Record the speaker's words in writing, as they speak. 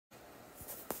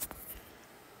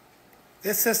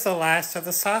This is the last of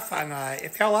the sci-fi night.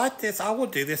 If y'all like this, I will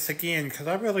do this again because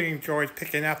I really enjoyed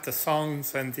picking out the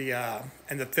songs and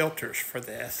the filters for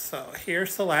this. So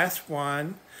here's the last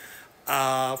one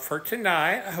for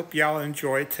tonight. I hope y'all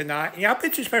enjoyed tonight. And y'all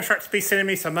bitches better start to be sending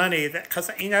me some money because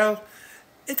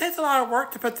it takes a lot of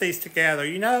work to put these together.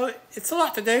 It's a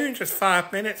lot to do in just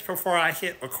 5 minutes before I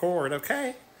hit record.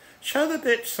 Okay, show the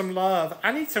bitch some love.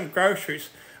 I need some groceries.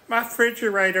 My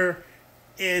refrigerator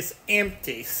is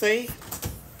empty. See?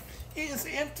 It is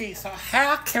empty. So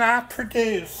how can I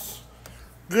produce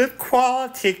good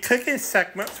quality cooking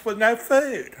segments with no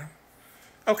food?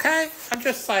 Okay? I'm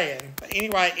just saying. But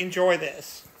anyway, enjoy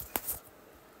this.